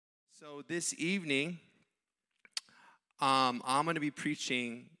So this evening, I'm going to be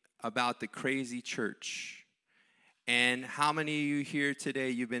preaching about the crazy church. And how many of you here today,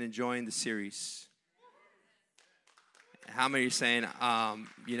 you've been enjoying the series? How many are saying,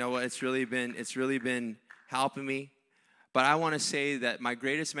 you know what, it's really been helping me. But I want to say that my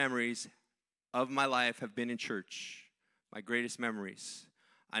greatest memories of my life have been in church. My greatest memories.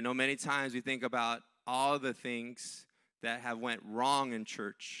 I know many times we think about all the things that have went wrong in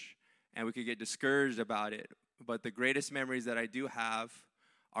church, and we could get discouraged about it. But the greatest memories that I do have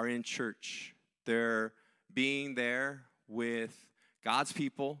are in church. They're being there with God's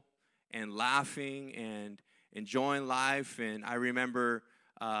people and laughing and enjoying life. And I remember,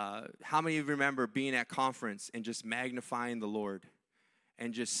 how many of you remember being at conference and just magnifying the Lord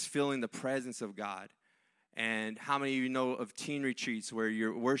and just feeling the presence of God? And how many of you know of teen retreats where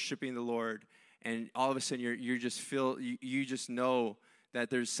you're worshiping the Lord and all of a sudden you just know that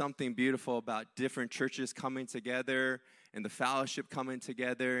there's something beautiful about different churches coming together and the fellowship coming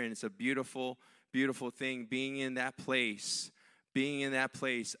together, and it's a beautiful, beautiful thing being in that place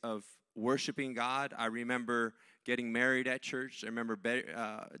of worshiping God. I remember getting married at church. I remember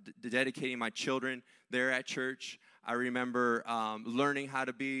dedicating my children there at church. I remember learning how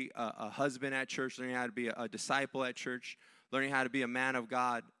to be a husband at church, learning how to be a disciple at church, learning how to be a man of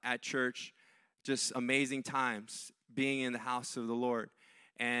God at church. Just amazing times being in the house of the Lord.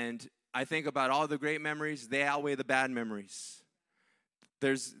 And I think about all the great memories, they outweigh the bad memories.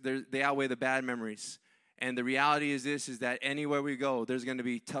 They outweigh the bad memories. And the reality is this, is that anywhere we go, there's going to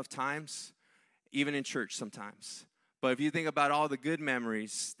be tough times, even in church sometimes. But if you think about all the good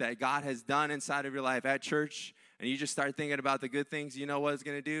memories that God has done inside of your life at church, and you just start thinking about the good things, you know what it's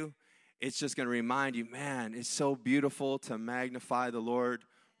going to do? It's just going to remind you, man, it's so beautiful to magnify the Lord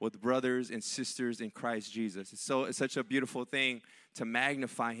with brothers and sisters in Christ Jesus. It's such a beautiful thing to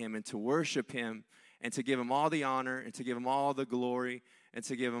magnify Him and to worship Him and to give Him all the honor and to give Him all the glory and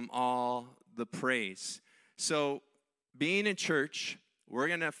to give Him all the praise. So being in church, we're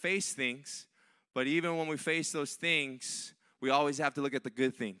going to face things, but even when we face those things, we always have to look at the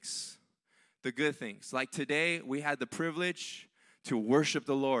good things. The good things. Like today, we had the privilege to worship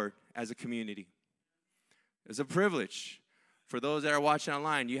the Lord as a community. It's a privilege. For those that are watching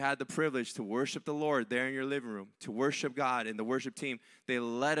online, you had the privilege to worship the Lord there in your living room, to worship God. And the worship team, they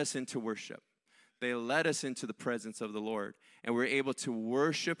led us into worship. They led us into the presence of the Lord. And we're able to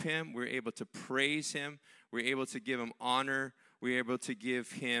worship Him. We're able to praise Him. We're able to give Him honor. We're able to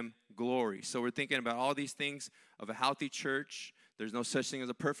give Him glory. So we're thinking about all these things of a healthy church. There's no such thing as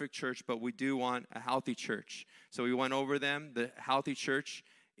a perfect church, but we do want a healthy church. So we went over them. The healthy church,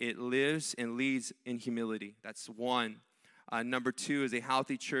 it lives and leads in humility. That's one. Number two is a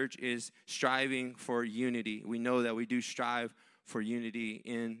healthy church is striving for unity. We know that we do strive for unity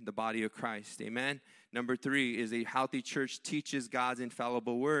in the body of Christ. Amen. Number three is a healthy church teaches God's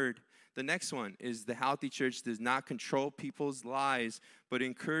infallible word. The next one is the healthy church does not control people's lives, but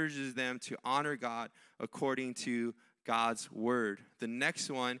encourages them to honor God according to God's word. The next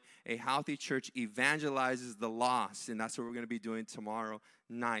one, a healthy church evangelizes the lost, and that's what we're going to be doing tomorrow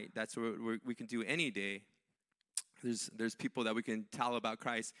night. That's what we can do any day. There's people that we can tell about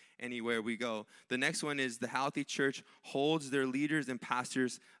Christ anywhere we go. The next one is the healthy church holds their leaders and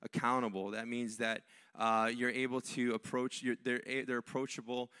pastors accountable. That means that you're able to approach, they're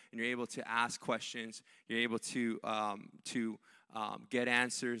approachable, and you're able to ask questions. You're able to get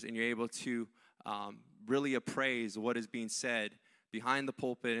answers, and you're able to really appraise what is being said behind the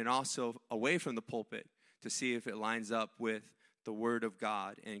pulpit and also away from the pulpit to see if it lines up with the Word of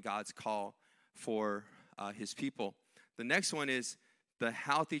God and God's call for His people. The next one is the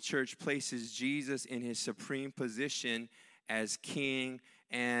healthy church places Jesus in His supreme position as King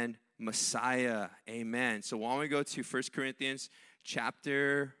and Messiah. Amen. So why don't we go to 1 Corinthians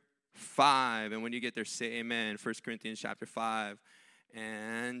chapter 5, and when you get there, say amen. 1 Corinthians chapter 5,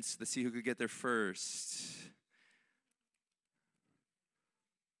 and let's see who could get there first.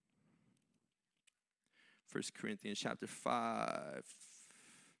 1 Corinthians chapter 5.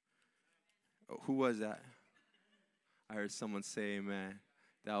 Who was that? I heard someone say amen.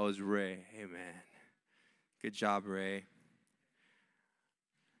 That was Ray. Amen. Good job, Ray.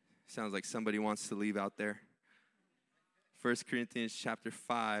 Sounds like somebody wants to leave out there. 1 Corinthians chapter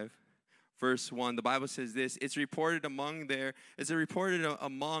 5, verse 1. The Bible says this, it's reported among that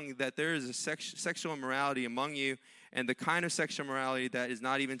there is a sexual immorality among you, and the kind of sexual immorality that is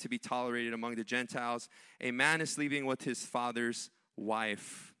not even to be tolerated among the Gentiles. A man is sleeping with his father's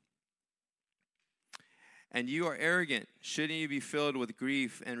wife. And you are arrogant. Shouldn't you be filled with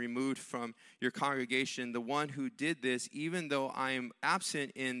grief and removed from your congregation? The one who did this, even though I am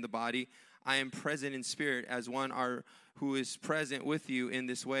absent in the body, I am present in spirit, as one who is present with you in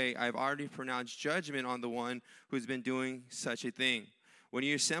this way. I have already pronounced judgment on the one who has been doing such a thing. When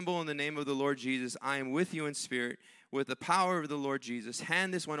you assemble in the name of the Lord Jesus, I am with you in spirit, with the power of the Lord Jesus.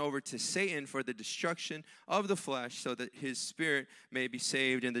 Hand this one over to Satan for the destruction of the flesh, so that his spirit may be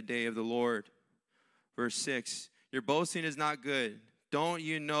saved in the day of the Lord. Verse 6, your boasting is not good. Don't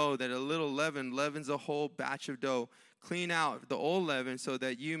you know that a little leaven leavens a whole batch of dough? Clean out the old leaven so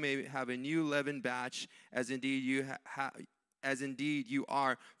that you may have a new leavened batch, as indeed you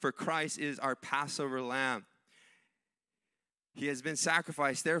are. For Christ is our Passover lamb. He has been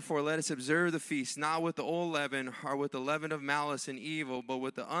sacrificed. Therefore, let us observe the feast, not with the old leaven or with the leaven of malice and evil, but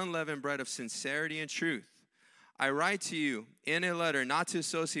with the unleavened bread of sincerity and truth. I write to you in a letter not to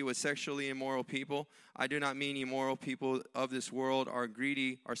associate with sexually immoral people. I do not mean immoral people of this world, are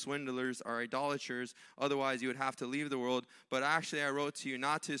greedy, are swindlers, are idolaters. Otherwise, you would have to leave the world. But actually, I wrote to you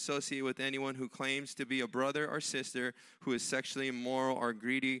not to associate with anyone who claims to be a brother or sister who is sexually immoral, or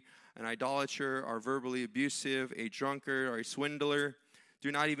greedy, an idolater, or verbally abusive, a drunkard, or a swindler.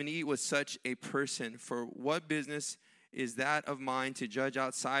 Do not even eat with such a person. For what business is that of mine to judge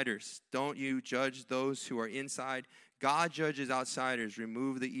outsiders? Don't you judge those who are inside? God judges outsiders.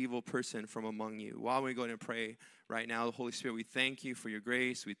 Remove the evil person from among you. While we go and pray right now, the Holy Spirit, we thank you for your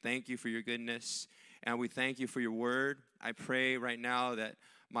grace. We thank you for your goodness. And we thank you for your word. I pray right now that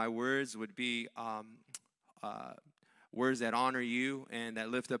my words would be words that honor you and that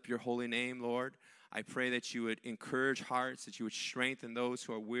lift up your holy name, Lord. I pray that you would encourage hearts, that you would strengthen those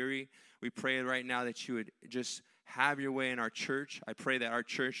who are weary. We pray right now that you would just have your way in our church. I pray that our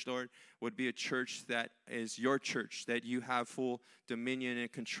church, Lord, would be a church that is your church, that you have full dominion and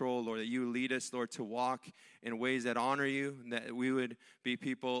control, Lord, that you lead us, Lord, to walk in ways that honor you, and that we would be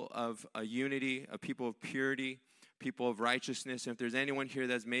people of unity, a people of purity, people of righteousness. And if there's anyone here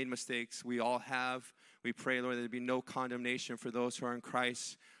that's made mistakes, we all have. We pray, Lord, that there be no condemnation for those who are in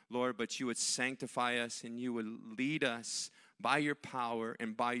Christ, Lord, but you would sanctify us and you would lead us by your power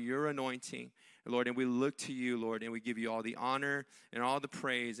and by your anointing, Lord. And we look to you, Lord, and we give you all the honor and all the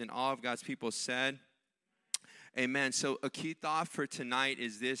praise. And all of God's people said, amen. So a key thought for tonight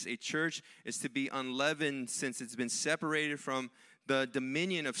is this: a church is to be unleavened, since it's been separated from the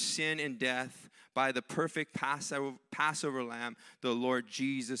dominion of sin and death by the perfect Passover lamb, the Lord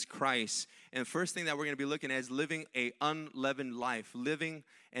Jesus Christ. And the first thing that we're going to be looking at is living an unleavened life. Living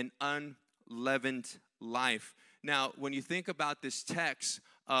an unleavened life. Now, when you think about this text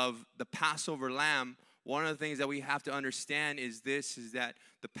of the Passover lamb, one of the things that we have to understand is that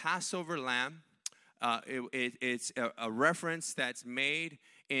the Passover lamb, it's a reference that's made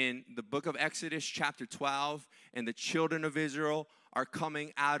in the book of Exodus chapter 12, and the children of Israel are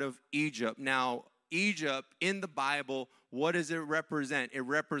coming out of Egypt. Now, Egypt in the Bible, what does it represent? It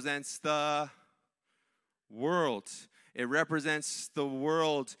represents the world. It represents the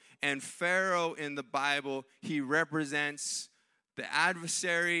world. And Pharaoh in the Bible, he represents the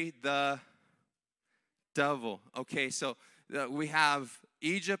adversary, the devil. Okay, so we have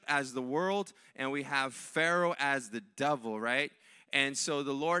Egypt as the world, and we have Pharaoh as the devil, right? And so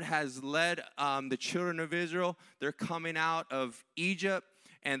the Lord has led the children of Israel. They're coming out of Egypt,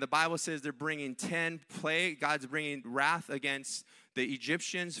 and the Bible says they're bringing 10 plagues. God's bringing wrath against the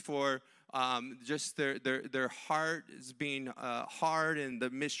Egyptians for just their heart is being hard and the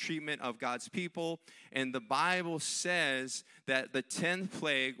mistreatment of God's people. And the Bible says that the 10th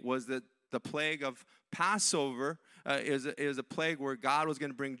plague was the plague of Passover. It was a plague where God was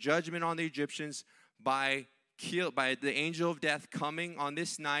going to bring judgment on the Egyptians by the angel of death coming on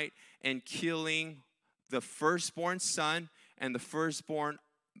this night and killing the firstborn son and the firstborn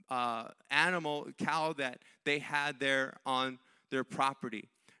animal, cow, that they had there on their property.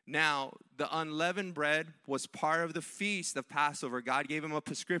 Now, the unleavened bread was part of the feast of Passover. God gave him a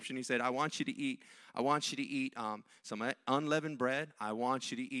prescription. He said, I want you to eat some unleavened bread. I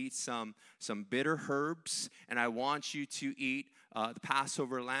want you to eat some bitter herbs. And I want you to eat the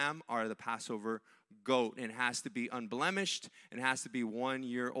Passover lamb or the Passover goat. And it has to be unblemished and it has to be 1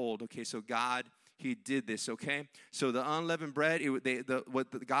 year old. Okay, so God, he did this, okay? So the unleavened bread,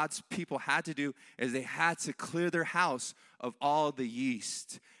 what God's people had to do is they had to clear their house of all the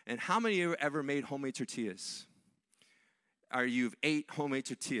yeast. And how many of you ever made homemade tortillas? Or you've ate homemade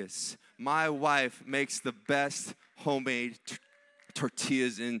tortillas? My wife makes the best homemade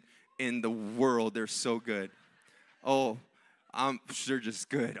tortillas in the world. They're so good. Oh, they're just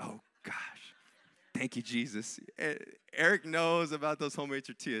good. Oh, gosh. Thank you, Jesus. Eric knows about those homemade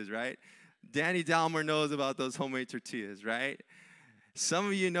tortillas, right? Danny Dalmer knows about those homemade tortillas, right? Some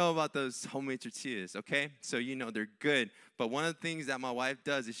of you know about those homemade tortillas, okay? So you know they're good. But one of the things that my wife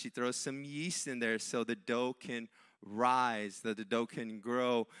does is she throws some yeast in there so the dough can rise, that the dough can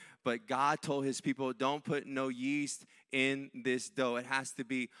grow. But God told his people, don't put no yeast in this dough. It has to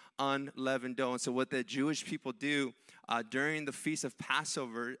be unleavened dough. And so what the Jewish people do during the Feast of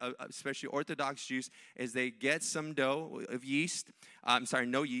Passover, especially Orthodox Jews, is they get some dough of yeast.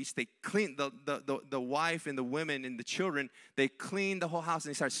 No yeast. They clean the wife and the women and the children. They clean the whole house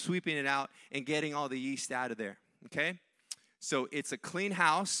and they start sweeping it out and getting all the yeast out of there. Okay, so it's a clean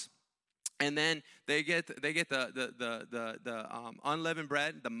house. And then they get the unleavened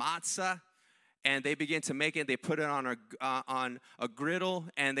bread, the matzah, and they begin to make it. They put it on a griddle,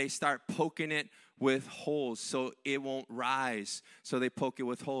 and they start poking it with holes so it won't rise. So they poke it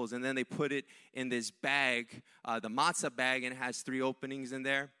with holes, and then they put it in this bag, the matzah bag, and it has 3 openings in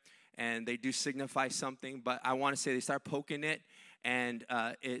there, and they do signify something. But I want to say they start poking it, and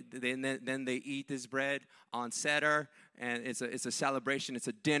then they eat this bread on Seder, and it's a celebration. It's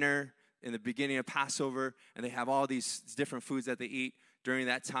a dinner in the beginning of Passover, and they have all these different foods that they eat during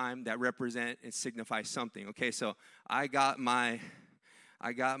that time that represent and signify something. Okay, so I got my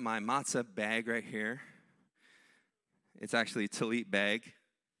matzah bag right here. It's actually a talit bag.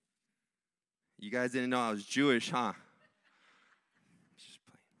 You guys didn't know I was Jewish, huh? Just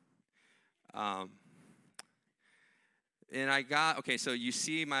playing. And so you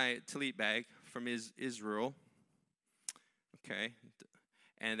see my talit bag from Israel. Okay.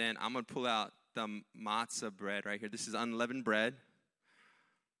 And then I'm going to pull out the matzah bread right here. This is unleavened bread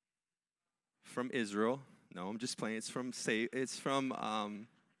from Israel. No, I'm just playing. It's from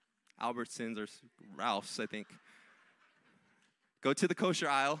Albertsons or Ralph's, I think. Go to the kosher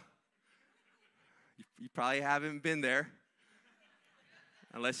aisle. You probably haven't been there,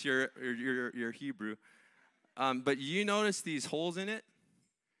 unless you're Hebrew. But you notice these holes in it?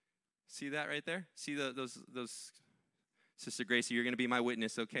 See that right there? See those? Sister Gracie, you're going to be my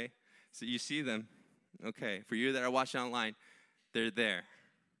witness, okay? So you see them. Okay. For you that are watching online, they're there.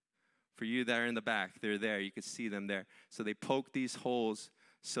 For you that are in the back, they're there. You can see them there. So they poke these holes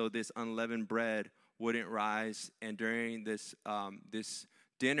so this unleavened bread wouldn't rise. And during this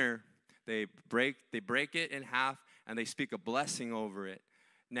dinner, they break it in half, and they speak a blessing over it.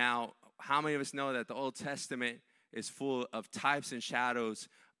 Now, how many of us know that the Old Testament is full of types and shadows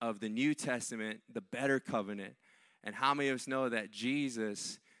of the New Testament, the better covenant? And how many of us know that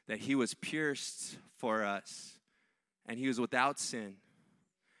Jesus, that he was pierced for us, and he was without sin?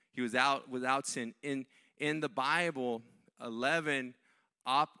 He was without sin. In the Bible, 11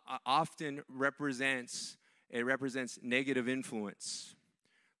 often represents negative influence.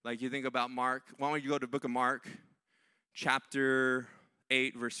 Like you think about Mark. Why don't you go to the book of Mark, chapter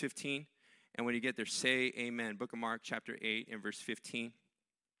 8, verse 15. And when you get there, say amen. Book of Mark, chapter 8 and verse 15.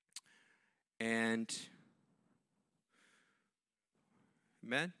 And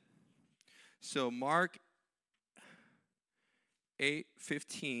amen. So Mark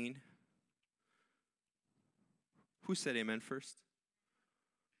 8:15. Who said amen first?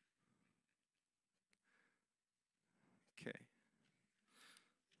 Okay.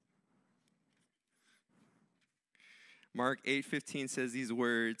 Mark 8:15 says these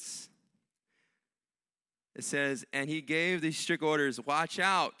words. It says, and he gave these strict orders, watch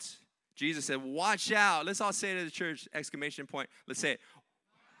out. Jesus said, watch out. Let's all say it to the church, exclamation point. Let's say it.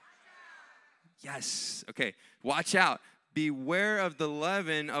 Yes. Okay. Watch out. Beware of the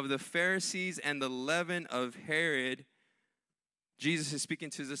leaven of the Pharisees and the leaven of Herod. Jesus is speaking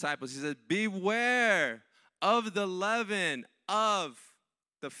to his disciples. He says, beware of the leaven of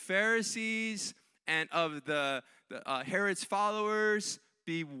the Pharisees and of the Herod's followers.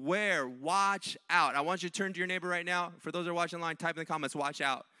 Beware. Watch out. I want you to turn to your neighbor right now. For those that are watching online, type in the comments, watch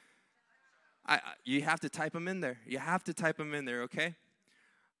out. You have to type them in there. You have to type them in there, okay?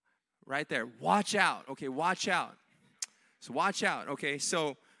 Right there. Watch out. Okay, watch out. So watch out. Okay,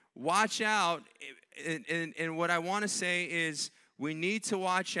 so watch out. And what I want to say is we need to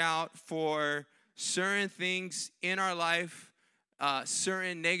watch out for certain things in our life,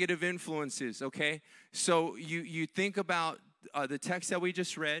 certain negative influences, okay? So you think about the text that we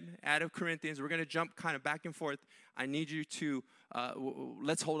just read out of Corinthians. We're going to jump kind of back and forth. I need you to,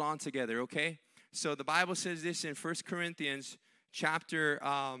 let's hold on together, okay? So the Bible says this in 1 Corinthians chapter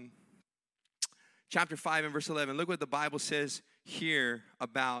 5 and verse 11. Look what the Bible says here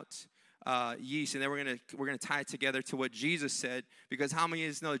about yeast. And then we're gonna tie it together to what Jesus said. Because how many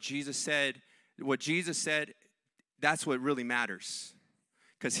of us know Jesus said, what Jesus said, that's what really matters.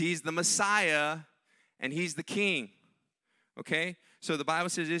 Because he's the Messiah and he's the King. Okay? So the Bible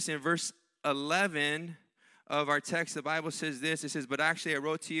says this in verse 11 of our text, the Bible says this. It says, but actually I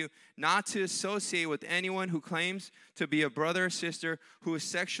wrote to you not to associate with anyone who claims to be a brother or sister who is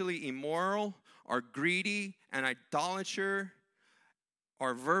sexually immoral or greedy, an idolater,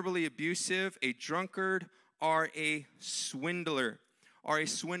 or verbally abusive, a drunkard, or a swindler.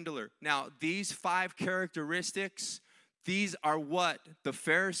 Now, these 5 characteristics, these are what the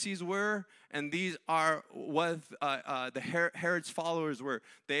Pharisees were, and these are what Herod's followers were.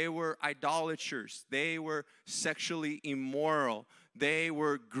 They were idolaters. They were sexually immoral. They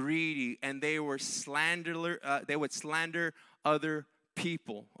were greedy, and they were they would slander other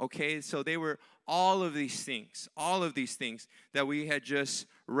people. Okay, so they were all of these things that we had just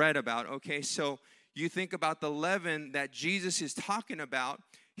read about. Okay, so you think about the leaven that Jesus is talking about.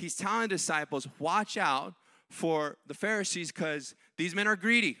 He's telling disciples, watch out for the Pharisees because these men are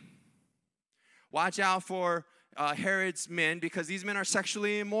greedy. Watch out for Herod's men because these men are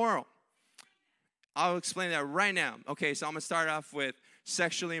sexually immoral. I'll explain that right now. Okay, so I'm going to start off with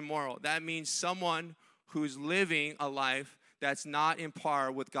sexually immoral. That means someone who's living a life that's not in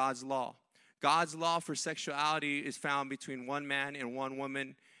par with God's law. God's law for sexuality is found between one man and one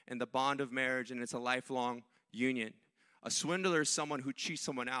woman in the bond of marriage, and it's a lifelong union. A swindler is someone who cheats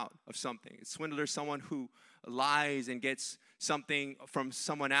someone out of something. A swindler is someone who lies and gets something from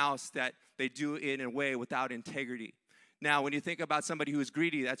someone else that they do it in a way without integrity. Now, when you think about somebody who's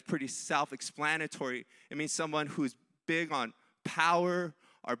greedy, that's pretty self-explanatory. It means someone who's big on power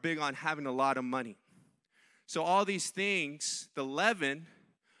or big on having a lot of money. So all these things, the leaven,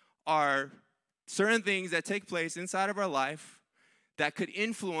 are certain things that take place inside of our life that could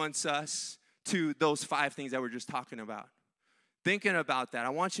influence us to those 5 things that we're just talking about. Thinking about that, I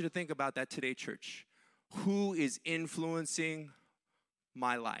want you to think about that today, church. Who is influencing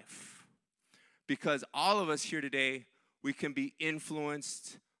my life? Because all of us here today, we can be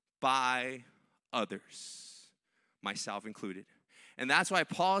influenced by others, myself included. And that's why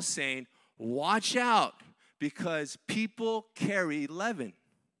Paul's saying, watch out, because people carry leaven.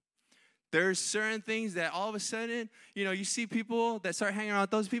 There's certain things that all of a sudden, you see people that start hanging around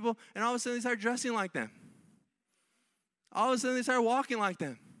with those people, and all of a sudden they start dressing like them. All of a sudden they start walking like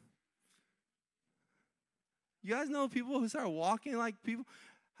them. You guys know people who start walking like people?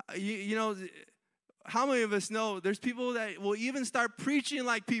 How many of us know there's people that will even start preaching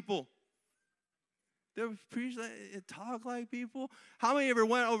like people? They'll preach and talk like people. How many ever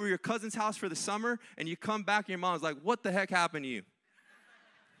went over your cousin's house for the summer and you come back and your mom's like, what the heck happened to you?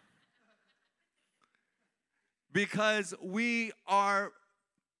 Because we are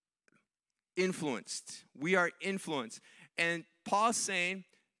influenced. We are influenced. And Paul's saying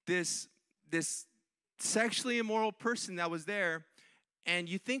this sexually immoral person that was there, and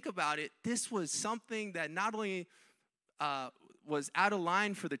you think about it, this was something that not only was out of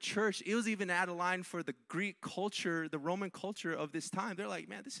line for the church, it was even out of line for the Greek culture, the Roman culture of this time. They're like,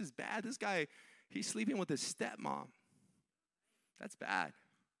 man, this is bad. This guy, he's sleeping with his stepmom. That's bad.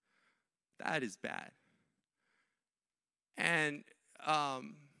 That is bad. And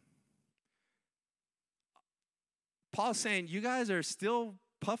Paul's saying, you guys are still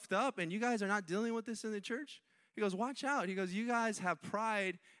puffed up and you guys are not dealing with this in the church? He goes, watch out. He goes, you guys have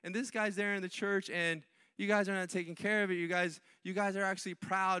pride, and this guy's there in the church, and you guys are not taking care of it. You guys are actually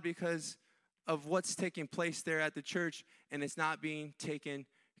proud because of what's taking place there at the church, and it's not being taken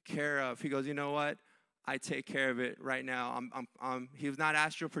care of. He goes, you know what? I take care of it right now. He was not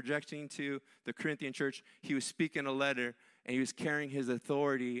astral projecting to the Corinthian church. He was speaking a letter, and he was carrying his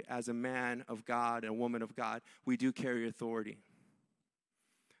authority as a man of God and a woman of God. We do carry authority.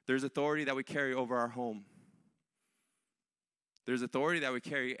 There's authority that we carry over our home. There's authority that we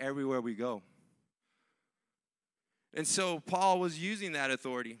carry everywhere we go. And so Paul was using that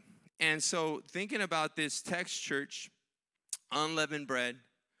authority. And so thinking about this text, church, unleavened bread,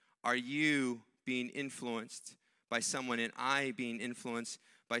 are you being influenced by someone, and I being influenced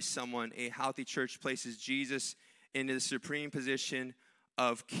by someone? A healthy church places Jesus into the supreme position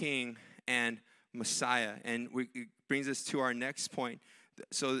of King and Messiah. And it brings us to our next point.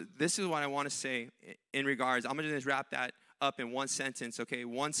 So this is what I want to say in regards. I'm going to just wrap that up in one sentence, okay?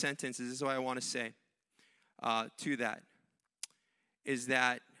 One sentence. This is what I want to say to that. Is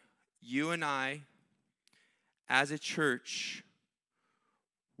that you and I, as a church,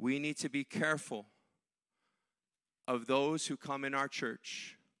 we need to be careful of those who come in our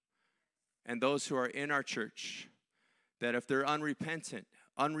church and those who are in our church, that if they're unrepented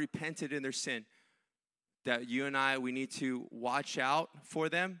in their sin, that you and I, we need to watch out for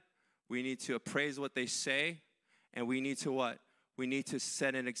them. We need to appraise what they say, and we need to what? We need to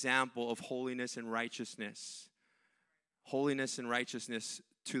set an example of holiness and righteousness. Holiness and righteousness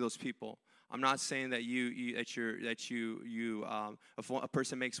to those people. I'm not saying that if a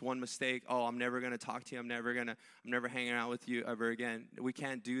person makes one mistake, oh, I'm never going to talk to you. I'm never hanging out with you ever again. We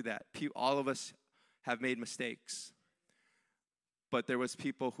can't do that. All of us have made mistakes. But there was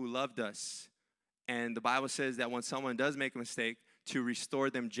people who loved us. And the Bible says that when someone does make a mistake, to restore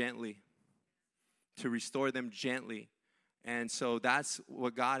them gently. To restore them gently. And so that's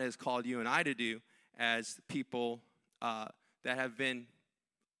what God has called you and I to do as people that have been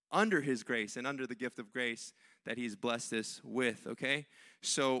under his grace and under the gift of grace that he's blessed us with, okay?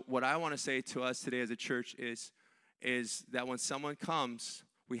 So what I want to say to us today as a church is that when someone comes,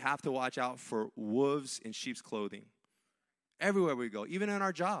 we have to watch out for wolves in sheep's clothing. Everywhere we go, even in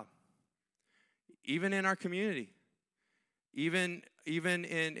our job, even in our community, even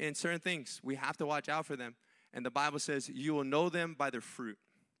in certain things, we have to watch out for them. And the Bible says you will know them by their fruit.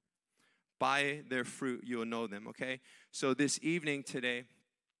 By their fruit you will know them, okay? So this evening today,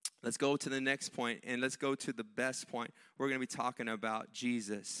 let's go to the next point, and let's go to the best point. We're going to be talking about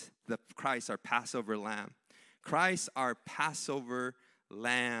Jesus, the Christ, our Passover lamb. Christ, our Passover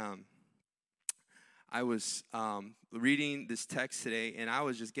lamb. I was reading this text today, and I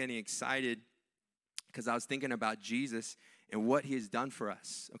was just getting excited because I was thinking about Jesus and what he has done for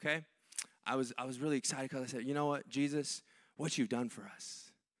us, okay? I was really excited because I said, you know what, Jesus, what you've done for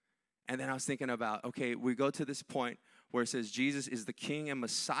us. And then I was thinking about, okay, we go to this point where it says Jesus is the King and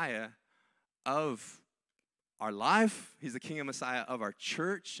Messiah of our life. He's the King and Messiah of our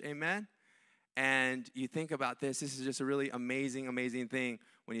church, amen? And you think about this is just a really amazing, amazing thing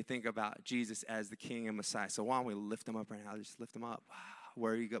when you think about Jesus as the King and Messiah. So why don't we lift him up right now? Just lift him up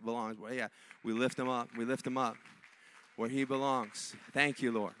where he belongs. Well, yeah, we lift him up. We lift him up where he belongs. Thank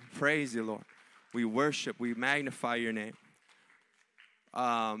you, Lord. Praise you, Lord. We worship. We magnify your name.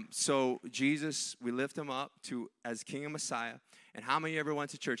 So Jesus, we lift him up as King and Messiah. And how many ever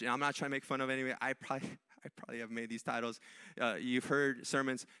went to church? And I'm not trying to make fun of anybody. I probably have made these titles. You've heard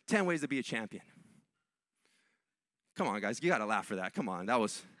sermons, 10 ways to be a champion. Come on, guys. You got to laugh for that. Come on. I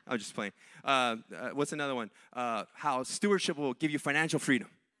was just playing. What's another one? How stewardship will give you financial freedom.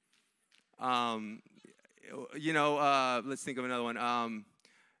 Let's think of another one.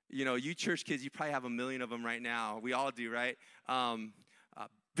 You church kids, you probably have a million of them right now. We all do, right?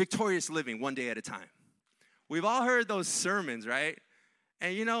 Victorious living, one day at a time. We've all heard those sermons, right?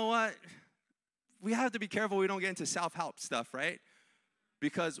 And you know what? We have to be careful we don't get into self-help stuff, right?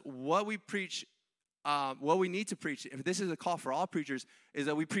 Because what we preach, what we need to preach, if this is a call for all preachers, is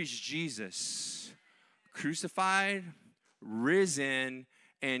that we preach Jesus, crucified, risen,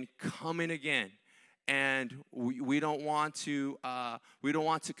 and coming again. And we don't want to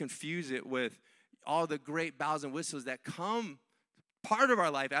confuse it with all the great bells and whistles that come part of our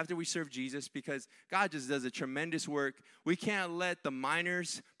life after we serve Jesus, because God just does a tremendous work. We can't let the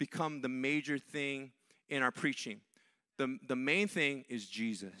minors become the major thing in our preaching. The main thing is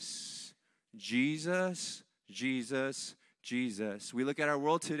Jesus. Jesus, Jesus, Jesus. We look at our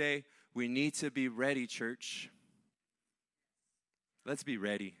world today. We need to be ready, church. Let's be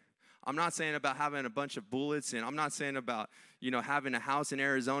ready. I'm not saying about having a bunch of bullets, and I'm not saying about, having a house in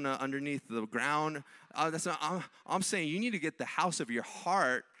Arizona underneath the ground. I'm saying you need to get the house of your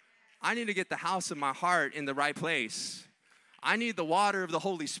heart. I need to get the house of my heart in the right place. I need the water of the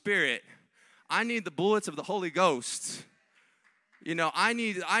Holy Spirit. I need the bullets of the Holy Ghost. I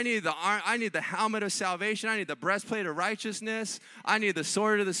need the helmet of salvation. I need the breastplate of righteousness. I need the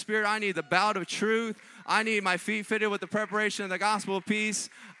sword of the Spirit. I need the belt of truth. I need my feet fitted with the preparation of the gospel of peace.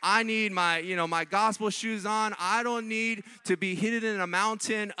 I need my gospel shoes on. I don't need to be hidden in a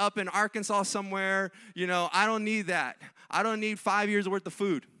mountain up in Arkansas somewhere. I don't need that. I don't need 5 years worth of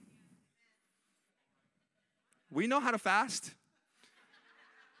food. We know how to fast.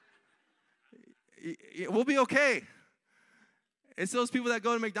 We'll be okay. It's those people that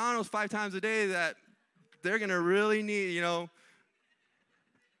go to McDonald's 5 times a day that they're going to really need,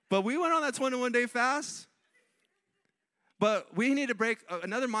 But we went on that 21-day fast. But we need to break,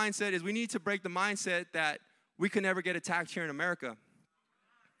 another mindset is we need to break the mindset that we could never get attacked here in America.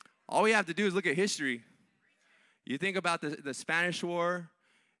 All we have to do is look at history. You think about the Spanish War.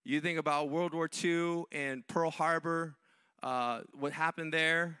 You think about World War II and Pearl Harbor, what happened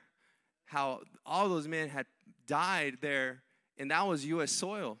there, how all those men had died there. And that was U.S.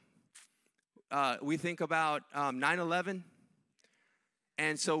 soil. We think about 9/11,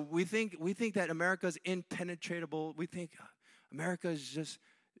 and so we think that America's impenetrable. We think America is just,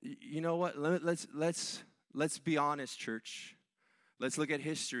 you know what? Let's be honest, church. Let's look at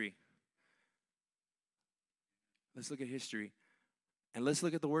history. Let's look at history, and let's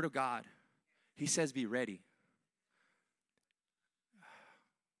look at the Word of God. He says, "Be ready."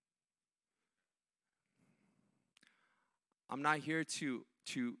 I'm not here to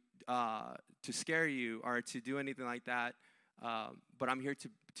scare you or to do anything like that. But I'm here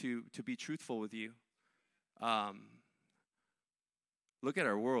to be truthful with you. Look at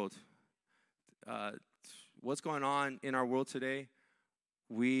our world. What's going on in our world today?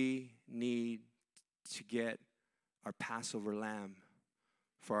 We need to get our Passover lamb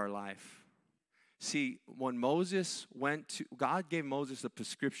for our life. See, when Moses went to, God gave Moses a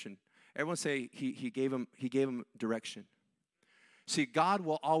prescription. Everyone say he gave him direction. See, God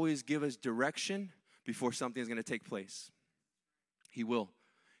will always give us direction before something is going to take place. He will.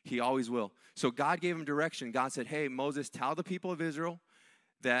 He always will. So God gave him direction. God said, hey, Moses, tell the people of Israel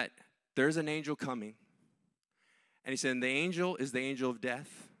that there's an angel coming. And he said, the angel is the angel of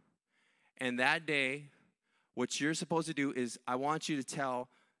death. And that day, what you're supposed to do is I want you to tell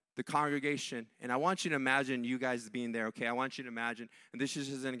the congregation, and I want you to imagine you guys being there, okay? I want you to imagine, and this is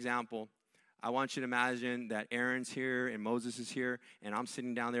just an example. I want you to imagine that Aaron's here and Moses is here, and I'm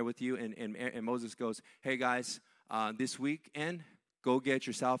sitting down there with you, and Moses goes, hey, guys, this weekend, go get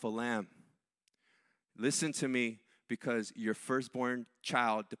yourself a lamb. Listen to me, because your firstborn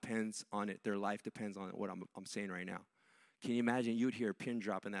child depends on it. Their life depends on it, what I'm saying right now. Can you imagine? You would hear a pin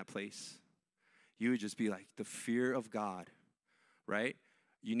drop in that place. You would just be like, the fear of God, right?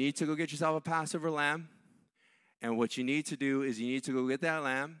 You need to go get yourself a Passover lamb. And what you need to do is you need to go get that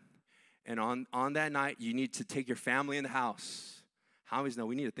lamb. And on that night, you need to take your family in the house. How many know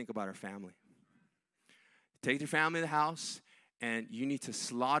we need to think about our family? Take your family in the house, and you need to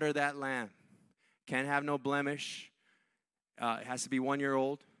slaughter that lamb. Can't have no blemish. It has to be 1 year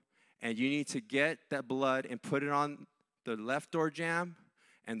old. And you need to get that blood and put it on the left door jamb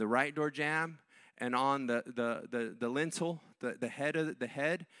and the right door jamb and on the lintel, the head of the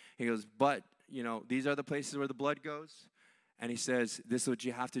head. He goes, but, these are the places where the blood goes. And he says, this is what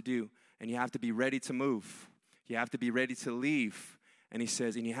you have to do. And you have to be ready to move. You have to be ready to leave. And he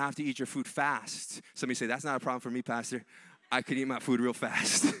says, and you have to eat your food fast. Somebody say, that's not a problem for me, Pastor. I could eat my food real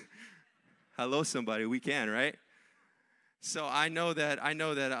fast. Hello, somebody. We can, right? So I know that,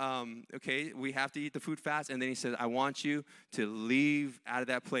 okay, we have to eat the food fast. And then he says, I want you to leave out of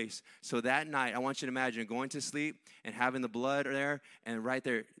that place. So that night, I want you to imagine going to sleep and having the blood there. And right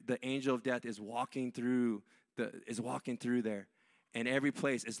there, the angel of death is walking through there. And every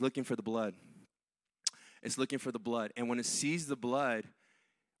place is looking for the blood. It's looking for the blood. And when it sees the blood,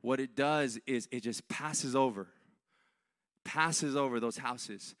 what it does is it just passes over those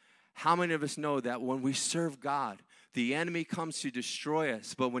houses. How many of us know that when we serve God, the enemy comes to destroy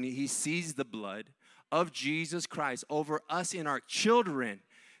us, but when he sees the blood of Jesus Christ over us and our children,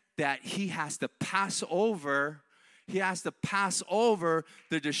 that he has to pass over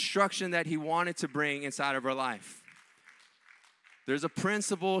the destruction that he wanted to bring inside of our life. There's a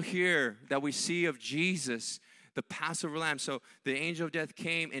principle here that we see of Jesus, the Passover lamb. So the angel of death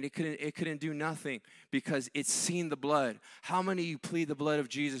came, and it couldn't do nothing because it's seen the blood. How many of you plead the blood of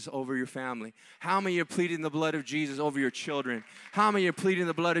Jesus over your family? How many are pleading the blood of Jesus over your children? How many are pleading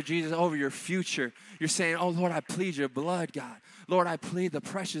the blood of Jesus over your future? You're saying, oh, Lord, I plead your blood, God. Lord, I plead the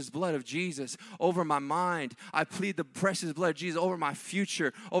precious blood of Jesus over my mind. I plead the precious blood of Jesus over my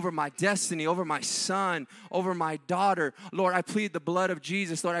future, over my destiny, over my son, over my daughter. Lord, I plead the blood of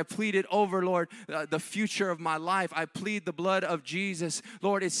Jesus. Lord, I plead it over, Lord, the future of my life. I plead the blood of Jesus.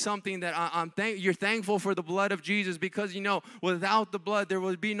 Lord, it's something that you're thankful for the blood of Jesus because, without the blood, there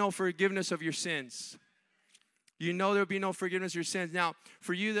would be no forgiveness of your sins. There will be no forgiveness of your sins. Now,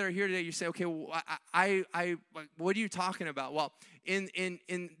 for you that are here today, you say, okay, well, what are you talking about? Well, in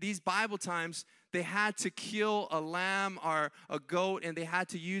these Bible times, they had to kill a lamb or a goat, and they had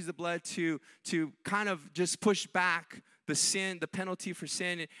to use the blood to kind of just push back the sin, the penalty for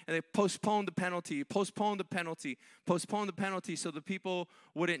sin, and they postponed the penalty so the people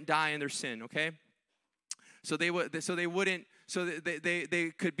wouldn't die in their sin, okay? So they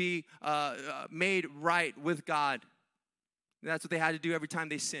could be made right with God. That's what they had to do every time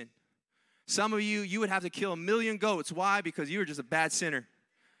they sinned. Some of you would have to kill 1 million goats. Why? Because you were just a bad sinner.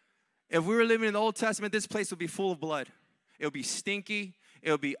 If we were living in the Old Testament, this place would be full of blood. It would be stinky.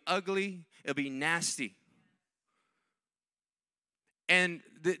 It would be ugly. It would be nasty. And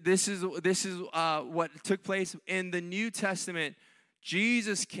this is what took place in the New Testament.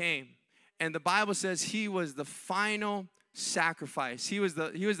 Jesus came. And the Bible says he was the final sacrifice. He was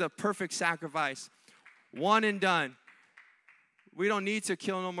the perfect sacrifice. One and done. We don't need to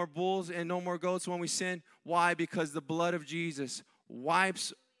kill no more bulls and no more goats when we sin. Why? Because the blood of Jesus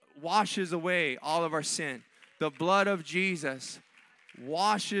washes away all of our sin. The blood of Jesus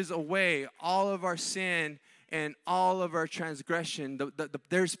washes away all of our sin, and all of our transgression.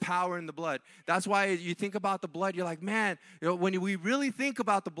 There's power in the blood. That's why you think about the blood, you're like, man, when we really think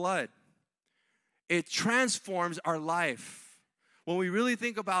about the blood, it transforms our life. When we really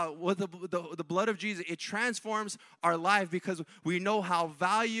think about what the blood of Jesus, it transforms our life because we know how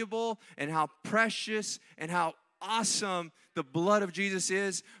valuable and how precious and how awesome the blood of Jesus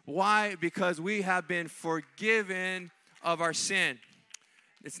is. Why? Because we have been forgiven of our sin.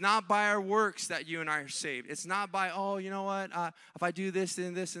 It's not by our works that you and I are saved. It's not by, oh, you know what, if I do this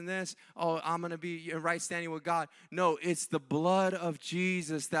and this and this, oh, I'm going to be in right standing with God. No, it's the blood of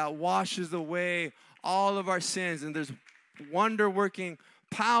Jesus that washes away all of our sins. And there's wonder-working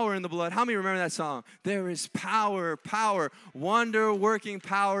power in the blood. How many remember that song? There is power, wonder-working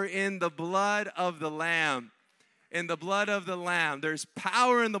power in the blood of the Lamb. In the blood of the Lamb. There's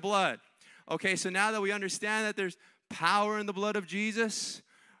power in the blood. Okay, so now that we understand that there's power in the blood of Jesus,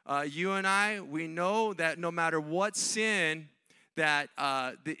 you and I, we know that no matter what sin that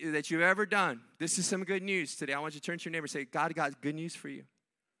you've ever done, this is some good news today. I want you to turn to your neighbor and say, God got good news for you.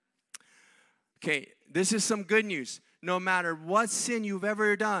 Okay, this is some good news. No matter what sin you've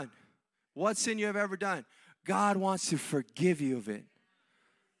ever done, God wants to forgive you of it.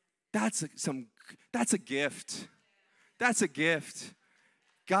 That's a gift. That's a gift.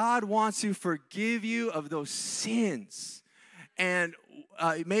 God wants to forgive you of those sins. And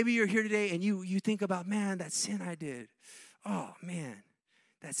maybe you're here today and you think about, man, that sin I did. Oh, man,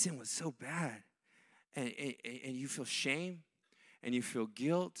 that sin was so bad. And you feel shame and you feel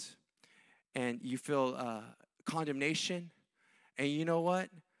guilt and you feel condemnation. And you know what?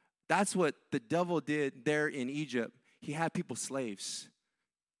 That's what the devil did there in Egypt. He had people slaves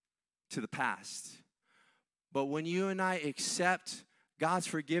to the past. But when you and I accept God's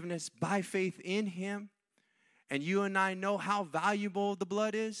forgiveness by faith in him, and you and I know how valuable the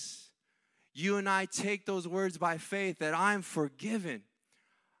blood is, you and I take those words by faith that I'm forgiven.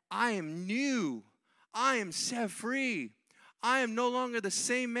 I am new. I am set free. I am no longer the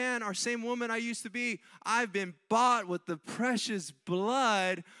same man or same woman I used to be. I've been bought with the precious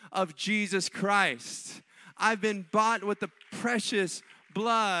blood of Jesus Christ. I've been bought with the precious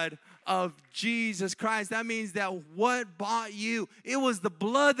blood of Jesus Christ. That means that what bought you? It was the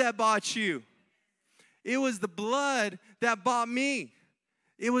blood that bought you. It was the blood that bought me.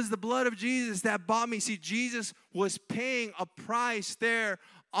 It was the blood of Jesus that bought me. See, Jesus was paying a price there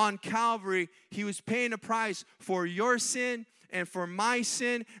on Calvary. He was paying a price for your sin and for my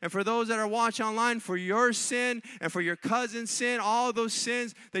sin, and for those that are watching online, for your sin and for your cousin's sin, all those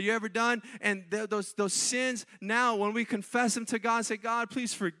sins that you ever done. And those sins, now when we confess them to God, say, God,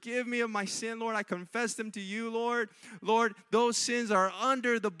 please forgive me of my sin, Lord. I confess them to you, Lord. Lord, those sins are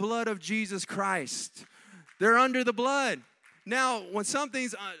under the blood of Jesus Christ. They're under the blood. Now, when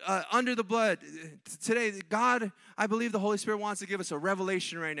something's under the blood, today, God, I believe the Holy Spirit wants to give us a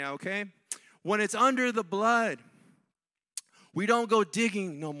revelation right now, okay? When it's under the blood, we don't go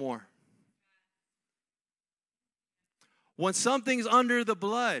digging no more. When something's under the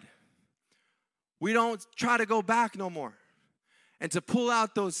blood, we don't try to go back no more. And to pull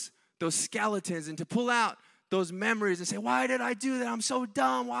out those skeletons and to pull out those memories and say, why did I do that? I'm so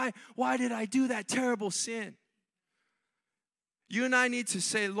dumb. Why did I do that terrible sin? You and I need to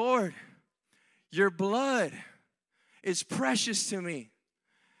say, Lord, your blood is precious to me.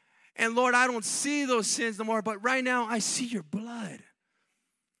 And Lord, I don't see those sins no more, but right now I see your blood.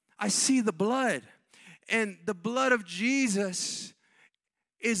 I see the blood. And the blood of Jesus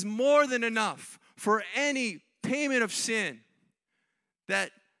is more than enough for any payment of sin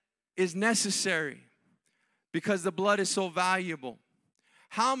that is necessary because the blood is so valuable.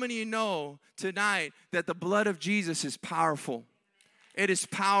 How many of you know tonight that the blood of Jesus is powerful? It is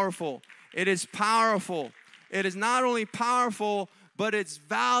powerful. It is powerful. It is not only powerful, but it's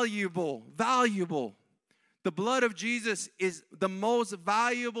valuable. Valuable. The blood of Jesus is the most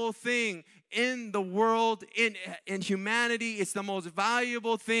valuable thing in the world, in humanity. It's the most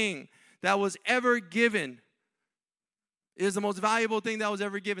valuable thing that was ever given. It is the most valuable thing that was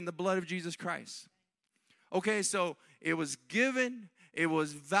ever given, the blood of Jesus Christ. Okay, so it was given. It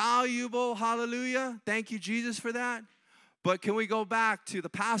was valuable. Hallelujah. Thank you, Jesus, for that. But can we go back to the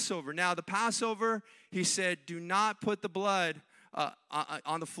Passover? Now, the Passover, he said, do not put the blood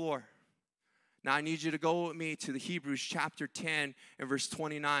on the floor. Now, I need you to go with me to the Hebrews chapter 10 and verse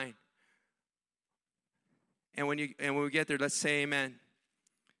 29. And when we get there, let's say amen.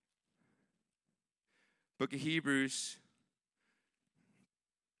 Book of Hebrews,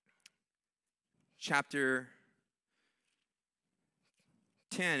 chapter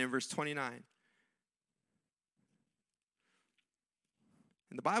 10 and verse 29.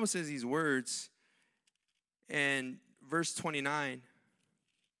 And the Bible says these words, And verse 29,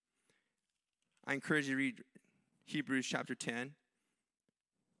 I encourage you to read Hebrews chapter 10.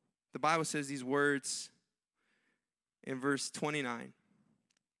 The Bible says these words in verse 29.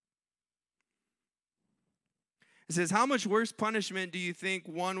 It says, how much worse punishment do you think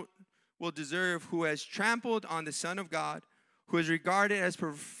one will deserve who has trampled on the Son of God, who has regarded as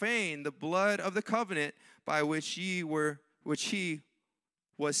profane the blood of the covenant by which he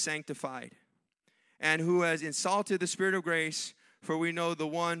was sanctified, and who has insulted the Spirit of grace? For we know the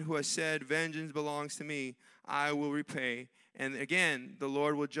one who has said, vengeance belongs to me, I will repay. And again, the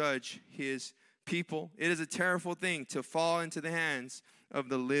Lord will judge his people. It is a terrible thing to fall into the hands of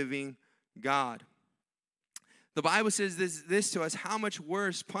the living God. The Bible says this to us, how much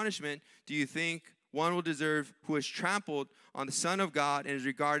worse punishment do you think one will deserve who has trampled on the Son of God and is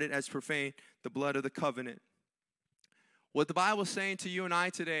regarded as profane the blood of the covenant? What the Bible is saying to you and I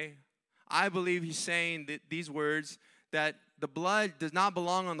today, I believe he's saying that these words, that the blood does not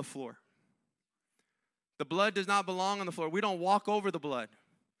belong on the floor. The blood does not belong on the floor. We don't walk over the blood.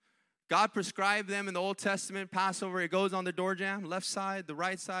 God prescribed them in the Old Testament, Passover. It goes on the door jamb, left side, the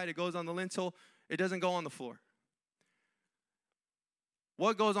right side. It goes on the lintel. It doesn't go on the floor.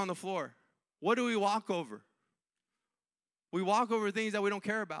 What goes on the floor? What do we walk over? We walk over things that we don't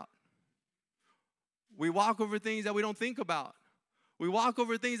care about. We walk over things that we don't think about. We walk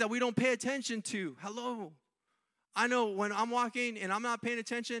over things that we don't pay attention to. Hello. I know when I'm walking and I'm not paying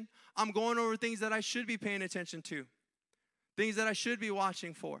attention, I'm going over things that I should be paying attention to. Things that I should be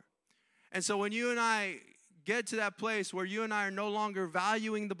watching for. And so when you and I get to that place where you and I are no longer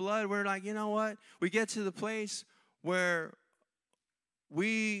valuing the blood, we're like, you know what? We get to the place where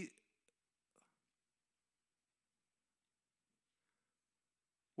we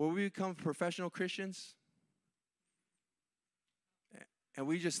become professional Christians and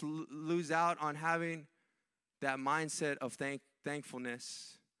we just lose out on having that mindset of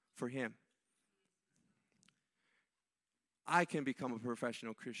thankfulness for him. I can become a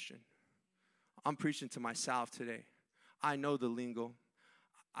professional Christian. I'm preaching to myself today. I know the lingo.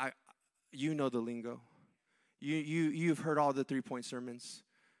 You know the lingo. You've heard all the 3-point sermons.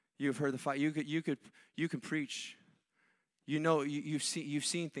 You've heard the five. You can preach. You know you've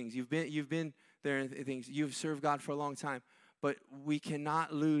seen things. You've been there in things. You've served God for a long time. But we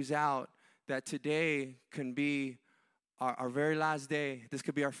cannot lose out that today can be our very last day. This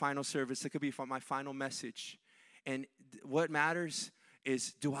could be our final service. This could be my final message. And what matters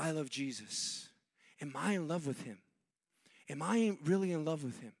is, do I love Jesus? Am I in love with him? Am I really in love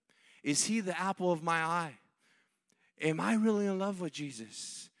with him? Is he the apple of my eye? Am I really in love with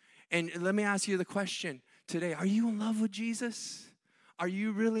Jesus? And let me ask you the question today. Are you in love with Jesus? Are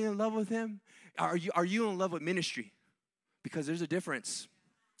you really in love with him? Are you in love with ministry? Because there's a difference.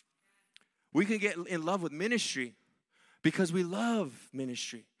 We can get in love with ministry because we love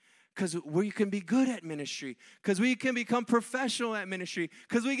ministry. Because we can be good at ministry. Because we can become professional at ministry.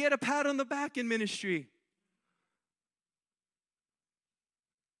 Because we get a pat on the back in ministry.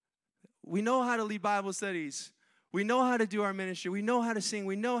 We know how to lead Bible studies. We know how to do our ministry. We know how to sing.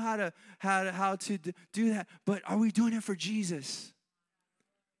 We know how to do that. But are we doing it for Jesus?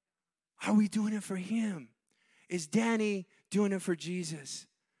 Are we doing it for him? Is Danny doing it for Jesus?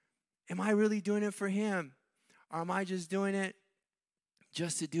 Am I really doing it for him? Or am I just doing it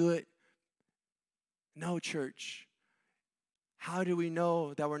just to do it? No, church. How do we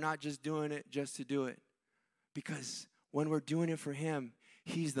know that we're not just doing it just to do it? Because when we're doing it for him,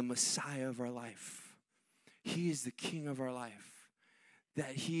 he's the Messiah of our life. He is the King of our life.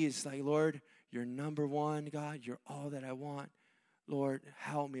 That he is like, Lord, you're number one, God. You're all that I want. Lord,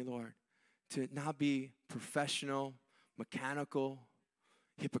 help me, Lord, to not be professional, mechanical,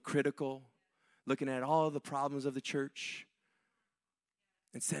 hypocritical, looking at all the problems of the church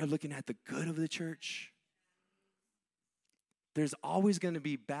instead of looking at the good of the church. There's always going to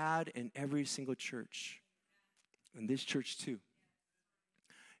be bad in every single church, in this church too.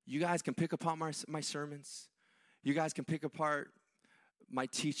 You guys can pick apart my sermons. You guys can pick apart my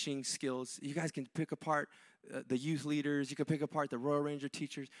teaching skills. You guys can pick apart the youth leaders. You can pick apart the Royal Ranger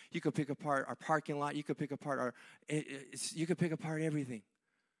teachers. You can pick apart our parking lot. You can pick apart you can pick apart everything.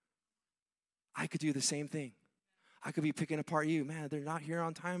 I could do the same thing. I could be picking apart you. Man, they're not here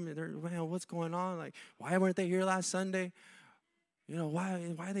on time. Man, what's going on? Like, why weren't they here last Sunday? You know, why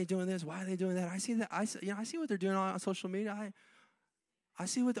are they doing this? Why are they doing that? I see that. I see what they're doing on social media. I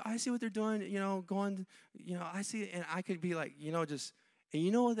see what they're doing. You know, going. You know, I see, and I could be like, you know, just. And you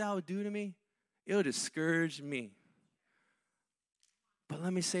know what that would do to me? It would discourage me. But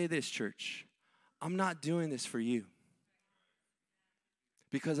let me say this, church. I'm not doing this for you.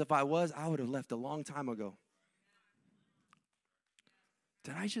 Because if I was, I would have left a long time ago.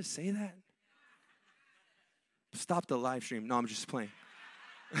 Did I just say that? Stop the live stream. No, I'm just playing.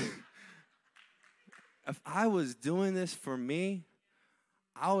 If I was doing this for me,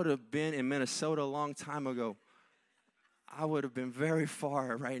 I would have been in Minnesota a long time ago. I would have been very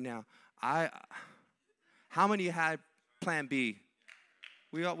far right now. How many had plan B?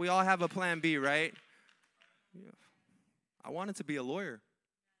 We all have a plan B, right? Yeah. I wanted to be a lawyer.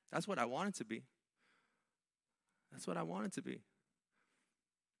 That's what I wanted to be. That's what I wanted to be.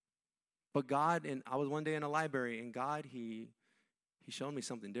 But God, and I was one day in a library, and God, He showed me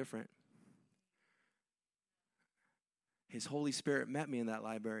something different. His Holy Spirit met me in that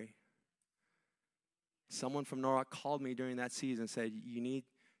library. Someone from Norwalk called me during that season and said, you need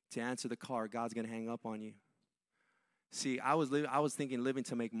to answer the call, or God's going to hang up on you. See, I was thinking living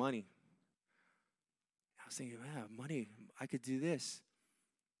to make money. I was thinking, man, money, I could do this.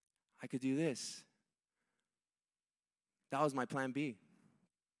 I could do this. That was my plan B.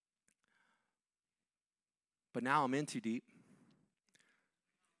 But now I'm in too deep.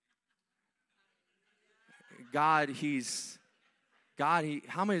 How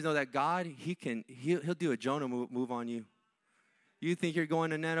many know that God, he'll do a Jonah move on you. You think you're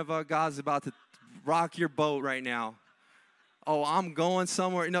going to Nineveh, God's about to rock your boat right now. Oh, I'm going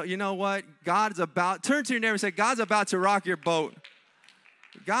somewhere. No, you know what? Turn to your neighbor and say, God's about to rock your boat.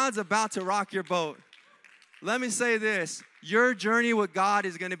 God's about to rock your boat. Let me say this. Your journey with God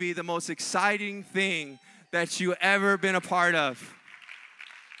is going to be the most exciting thing that you ever been a part of.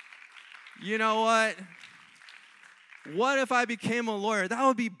 You know what? What if I became a lawyer? That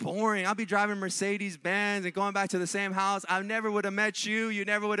would be boring. I'd be driving Mercedes-Benz and going back to the same house. I never would have met you. You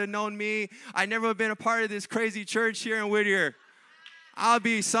never would have known me. I never would have been a part of this crazy church here in Whittier. I'll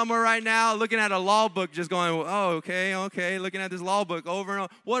be somewhere right now looking at a law book just going, oh, okay, looking at this law book over and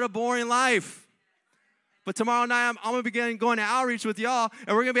over. What a boring life. But tomorrow night, I'm going to begin going to outreach with y'all,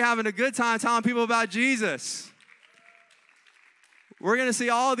 and we're going to be having a good time telling people about Jesus. We're going to see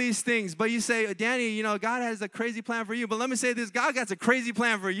all these things. But you say, Danny, you know, God has a crazy plan for you. But let me say this, God got a crazy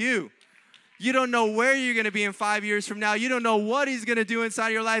plan for you. You don't know where you're going to be in 5 years from now. You don't know what He's going to do inside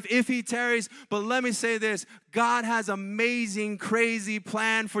your life if He tarries. But let me say this, God has an amazing, crazy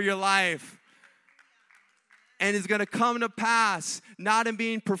plan for your life. And it's going to come to pass, not in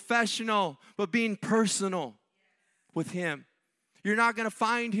being professional, but being personal with Him. You're not going to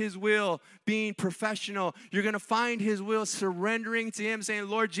find His will being professional. You're going to find His will surrendering to Him, saying,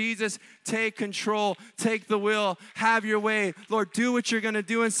 Lord Jesus, take control, take the will, have your way. Lord, do what you're going to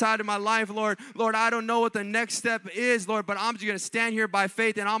do inside of my life, Lord. Lord, I don't know what the next step is, Lord, but I'm just going to stand here by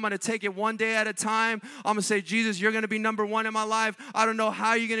faith, and I'm going to take it one day at a time. I'm going to say, Jesus, you're going to be number one in my life. I don't know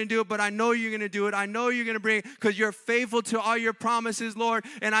how you're going to do it, but I know you're going to do it. I know you're going to bring it because you're faithful to all your promises, Lord,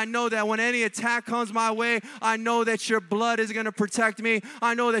 and I know that when any attack comes my way, I know that your blood is going to protect me.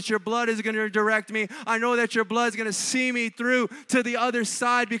 I know that your blood is going to direct me. I know that your blood is going to see me through to the other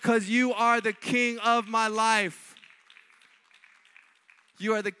side because you are the King of my life.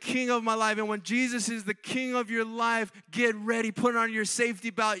 You are the King of my life. And when Jesus is the King of your life, get ready. Put on your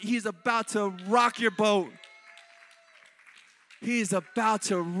safety belt. He's about to rock your boat. He's about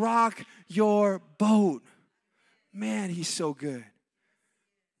to rock your boat. Man, He's so good.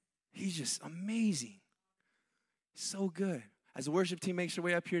 He's just amazing. So good. As the worship team makes their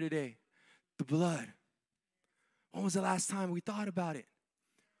way up here today, the blood. When was the last time we thought about it?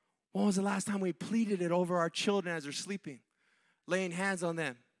 When was the last time we pleaded it over our children as they're sleeping, laying hands on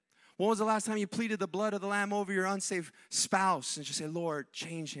them? When was the last time you pleaded the blood of the Lamb over your unsafe spouse and just say, Lord,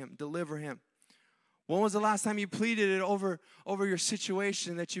 change him, deliver him? When was the last time you pleaded it over your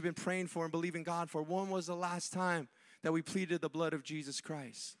situation that you've been praying for and believing God for? When was the last time that we pleaded the blood of Jesus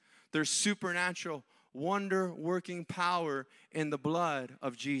Christ? There's supernatural, wonder-working power in the blood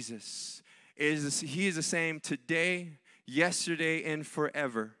of Jesus. He is the same today, yesterday, and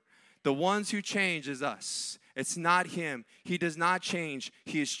forever. The ones who change is us. It's not Him. He does not change.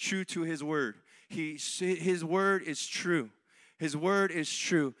 He is true to His word. His word is true. His word is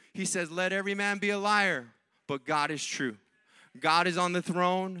true. He says, let every man be a liar, but God is true. God is on the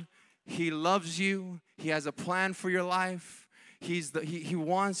throne. He loves you. He has a plan for your life. He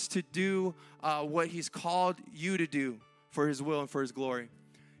wants to do what He's called you to do for His will and for His glory.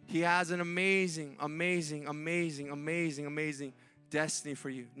 He has an amazing, amazing, amazing, amazing, amazing destiny for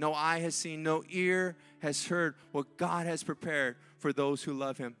you. No eye has seen, no ear has heard what God has prepared for those who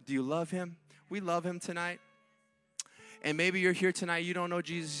love Him. Do you love Him? We love Him tonight. And maybe you're here tonight, you don't know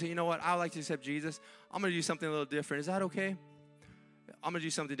Jesus. So you know what? I would like to accept Jesus. I'm going to do something a little different. Is that okay? I'm going to do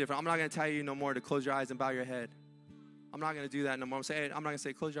something different. I'm not going to tell you no more to close your eyes and bow your head. I'm not going to do that no more. I'm not going to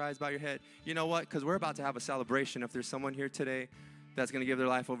say, close your eyes, bow your head. You know what? Because we're about to have a celebration. If there's someone here today that's going to give their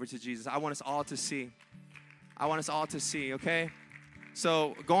life over to Jesus. I want us all to see. I want us all to see, okay?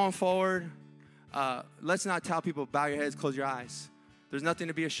 So going forward, let's not tell people, bow your heads, close your eyes. There's nothing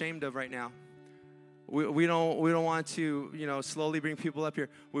to be ashamed of right now. We don't want to, slowly bring people up here.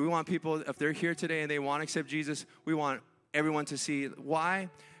 We want people, if they're here today and they want to accept Jesus, we want everyone to see. Why?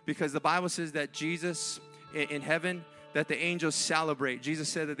 Because the Bible says that Jesus in heaven, that the angels celebrate. Jesus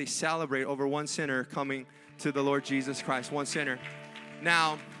said that they celebrate over one sinner coming to the Lord Jesus Christ, one sinner.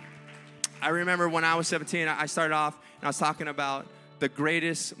 Now, I remember when I was 17, I started off and I was talking about the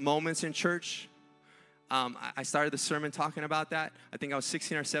greatest moments in church. I started the sermon talking about that. I think I was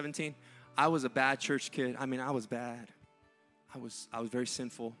 16 or 17. I was a bad church kid. I mean, I was bad. I was very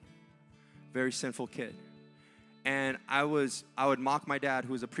sinful kid. And I would mock my dad,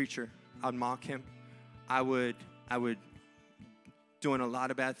 who was a preacher. I would mock him. I would doing a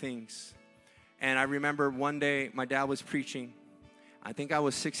lot of bad things. And I remember one day my dad was preaching. I think I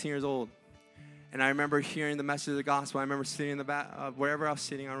was 16 years old. And I remember hearing the message of the gospel. I remember sitting in the back, wherever I was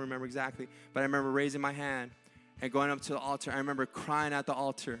sitting, I don't remember exactly. But I remember raising my hand and going up to the altar. I remember crying at the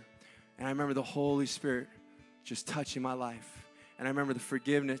altar. And I remember the Holy Spirit just touching my life. And I remember the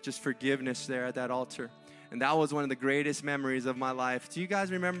forgiveness there at that altar. And that was one of the greatest memories of my life. Do you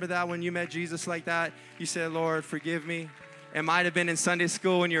guys remember that when you met Jesus like that? You said, Lord, forgive me. It might have been in Sunday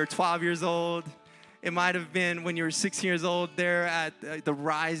school when you were 12 years old. It might have been when you were 16 years old there at the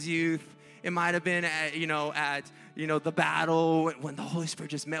Rise Youth. It might have been at the battle when the Holy Spirit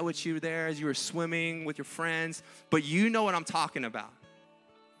just met with you there as you were swimming with your friends. But you know what I'm talking about.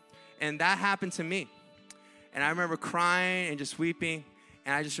 And that happened to me. And I remember crying and just weeping.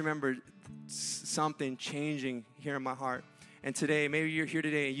 And I just remember something changing here in my heart. And today, maybe you're here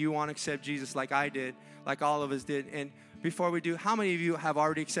today and you want to accept Jesus like I did, like all of us did. And before we do, how many of you have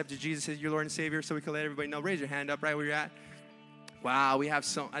already accepted Jesus as your Lord and Savior so we can let everybody know? Raise your hand up right where you're at. Wow, we have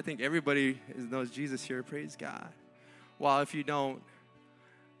I think everybody knows Jesus here. Praise God. Well, if you don't,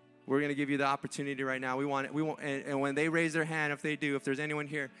 we're going to give you the opportunity right now. And when they raise their hand, if there's anyone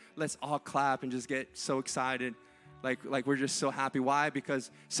here, let's all clap and just get so excited. Like we're just so happy. Why?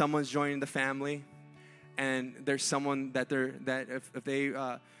 Because someone's joining the family, and there's someone that if they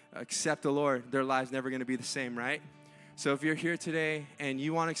accept the Lord, their life's never going to be the same, right? So if you're here today and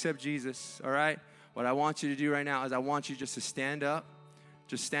you want to accept Jesus, all right, what I want you to do right now is I want you just to stand up.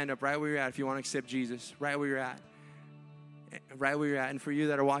 Just stand up right where you're at if you want to accept Jesus, right where you're at. Right where you're at. And for you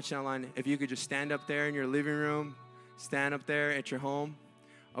that are watching online, if you could just stand up there in your living room, stand up there at your home.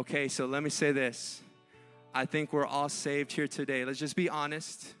 Okay, so let me say this. I think we're all saved here today. Let's just be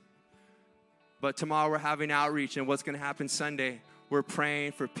honest. But tomorrow we're having outreach, and what's going to happen Sunday? We're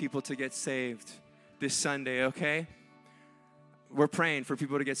praying for people to get saved this Sunday, okay? We're praying for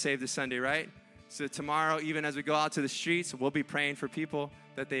people to get saved this Sunday, right? So tomorrow, even as we go out to the streets, we'll be praying for people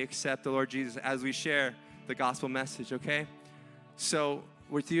that they accept the Lord Jesus as we share the gospel message, okay? So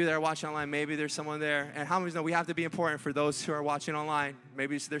with you that are watching online, maybe there's someone there. And how many know we have to be important for those who are watching online?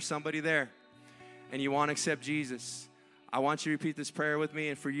 Maybe there's somebody there and you want to accept Jesus. I want you to repeat this prayer with me.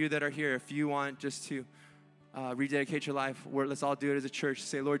 And for you that are here, if you want just to rededicate your life, let's all do it as a church.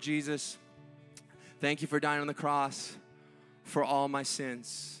 Say, Lord Jesus, thank you for dying on the cross for all my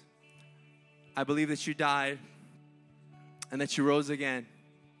sins. I believe that you died and that you rose again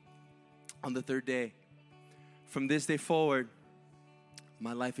on the third day. From this day forward,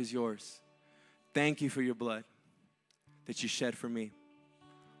 my life is yours. Thank you for your blood that you shed for me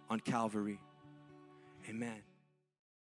on Calvary. Amen.